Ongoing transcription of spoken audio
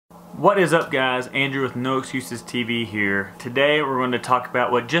What is up, guys? Andrew with NoExcusesTV here. Today we're going to talk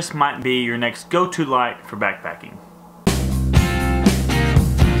about what just might be your next go-to light for backpacking.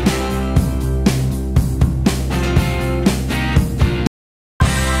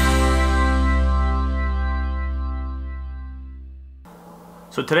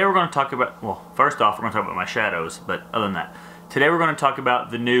 So today we're going to talk about, well, first off we're going to talk about my shadows, but other than that, today we're going to talk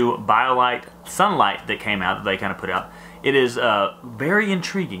about the new BioLite sunlight that came out, that they kind of put out. It is very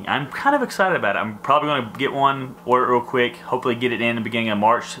intriguing. I'm kind of excited about it. I'm probably going to get one, order it real quick, hopefully get it in the beginning of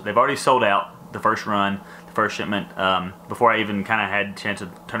March. They've already sold out the first run, the first shipment, before I even kind of had a chance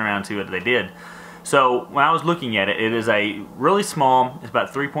to turn around and see what they did. So when I was looking at it, it is a really small, it's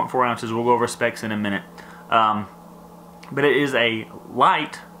about 3.4 ounces. We'll go over specs in a minute. But it is a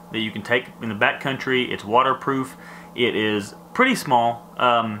light that you can take in the backcountry. It's waterproof. It is pretty small,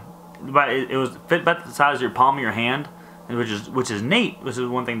 but it was fit about the size of your palm of your hand, which is neat. This is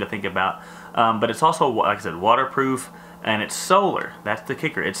one thing to think about. But it's also, like I said, waterproof, and it's solar. That's the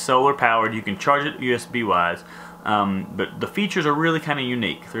kicker. It's solar powered. You can charge it USB wise. But the features are really kind of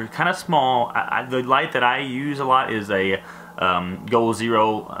unique. They're kind of small. The light that I use a lot is a Goal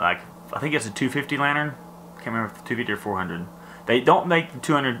Zero. I think it's a 250 lantern. I can't remember if it's 250 or 400. They don't make the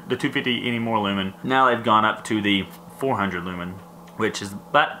 250 any more lumen. Now they've gone up to the 400 lumen, which is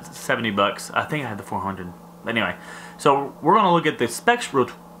about 70 bucks. I think I had the 400. Anyway, so we're going to look at the specs real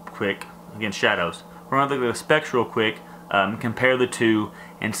quick. Again, shadows. We're going to look at the specs real quick, compare the two,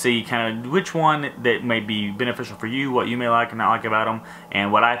 and see kind of which one that may be beneficial for you, what you may like and not like about them,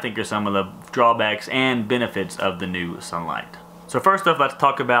 and what I think are some of the drawbacks and benefits of the new sunlight. So first off, let's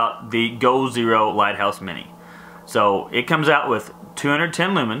talk about the Goal Zero Lighthouse Mini. So it comes out with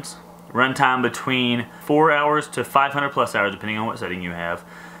 210 lumens, runtime between 4 hours to 500 plus hours depending on what setting you have.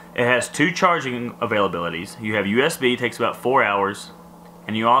 It has two charging availabilities. You have USB, takes about 4 hours,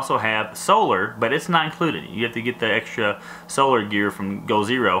 and you also have solar, but it's not included. You have to get the extra solar gear from Goal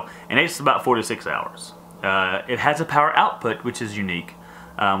Zero, and it's about 4 to 6 hours. It has a power output, which is unique,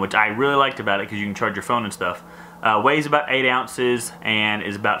 which I really liked about it because you can charge your phone and stuff. Weighs about 8 ounces and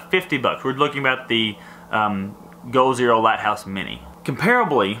is about 50 bucks. We're looking at the Goal Zero Lighthouse Mini.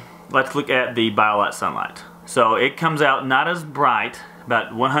 Comparably, let's look at the BioLite Sunlight. So it comes out not as bright,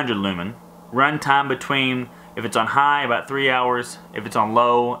 about 100 lumen. Run time between, if it's on high, about 3 hours. If it's on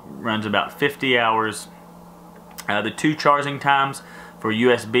low, runs about 50 hours. The two charging times for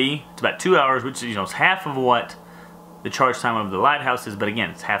USB, it's about 2 hours, which is, it's half of what the charge time of the Lighthouse is, but again,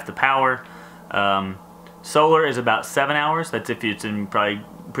 it's half the power. Solar is about 7 hours. That's if it's in probably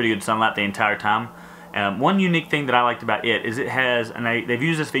pretty good sunlight the entire time. One unique thing that I liked about it is it has, and they've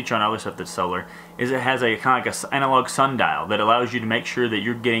used this feature on other stuff that's solar, is it has a kind of like an analog sundial that allows you to make sure that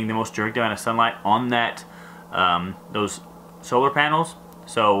you're getting the most direct amount of sunlight on that those solar panels.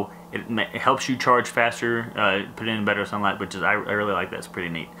 So it helps you charge faster, put in better sunlight, which is I really like that. It's pretty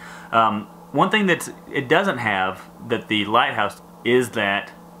neat. One thing that it doesn't have that the Lighthouse is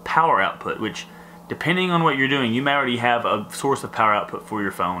that power output, which depending on what you're doing, you may already have a source of power output for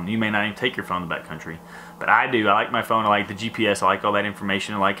your phone. You may not even take your phone to the backcountry. But I do. I like my phone. I like the GPS. I like all that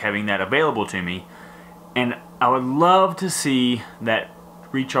information. I like having that available to me. And I would love to see that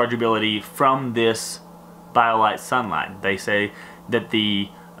rechargeability from this BioLite sunlight. They say that the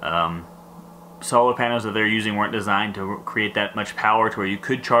solar panels that they're using weren't designed to create that much power to where you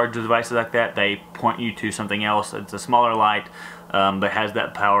could charge the devices like that. They point you to something else. It's a smaller light, but has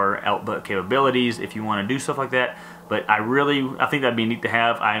that power output capabilities if you want to do stuff like that. But I think that'd be neat to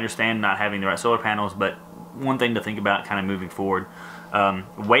have. I understand not having the right solar panels, but one thing to think about kind of moving forward.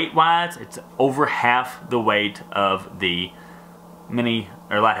 Weight-wise, it's over half the weight of the Mini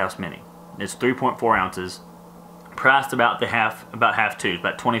or Lighthouse Mini. It's 3.4 ounces. Priced about half too. It's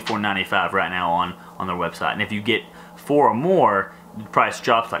about $24.95 right now on their website. And if you get 4 or more, the price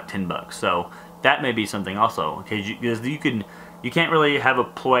drops like 10 bucks. So that may be something also, because you can't really have a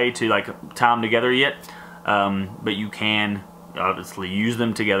play to like tie them together yet, but you can obviously use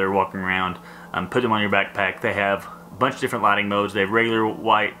them together walking around. Put them on your backpack. They have a bunch of different lighting modes. They have regular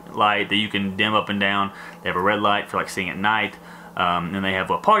white light that you can dim up and down. They have a red light for like seeing at night. And they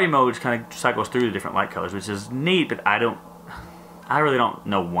have a party mode which kind of cycles through the different light colors, which is neat, but I really don't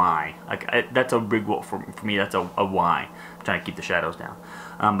know why. That's a big for me. That's a why. I'm trying to keep the shadows down.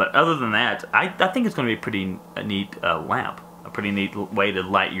 But other than that, I think it's going to be a pretty neat lamp, a pretty neat way to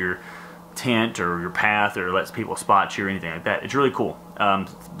light your tent or your path, or lets people spot you or anything like that. It's really cool.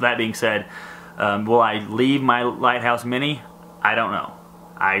 That being said, will I leave my Lighthouse Mini? I don't know.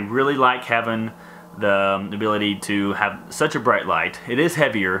 I really like having the ability to have such a bright light. It is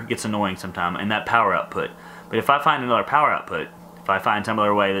heavier, gets annoying sometimes, and that power output. But if I find another power output, If I find some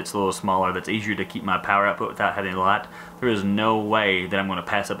other way that's a little smaller, that's easier to keep my power output without having a light, there is no way that I'm going to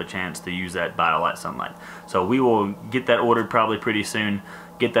pass up a chance to use that BioLite sunlight. So we will get that ordered probably pretty soon,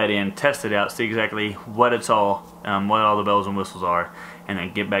 get that in, test it out, see exactly what it's all, what all the bells and whistles are, and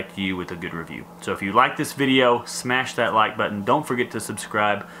then get back to you with a good review. So if you like this video, smash that like button. Don't forget to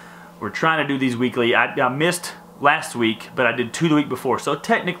subscribe. We're trying to do these weekly. I missed last week, but I did 2 the week before, so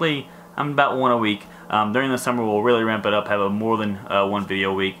technically I'm about 1 a week. During the summer we'll really ramp it up, have a more than 1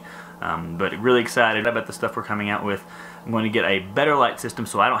 video a week, but really excited about the stuff we're coming out with. I'm going to get a better light system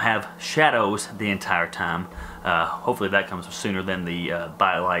so I don't have shadows the entire time. Hopefully that comes sooner than the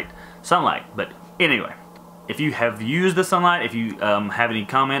BioLite sunlight. But anyway, if you have used the sunlight, if you have any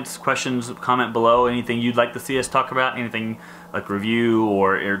comments, questions, comment below, anything you'd like to see us talk about, anything like review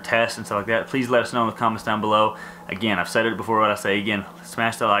or test and stuff like that, please let us know in the comments down below. Again, I've said it before, what I say again,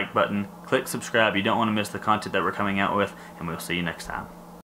 smash the like button, click subscribe. You don't want to miss the content that we're coming out with, and we'll see you next time.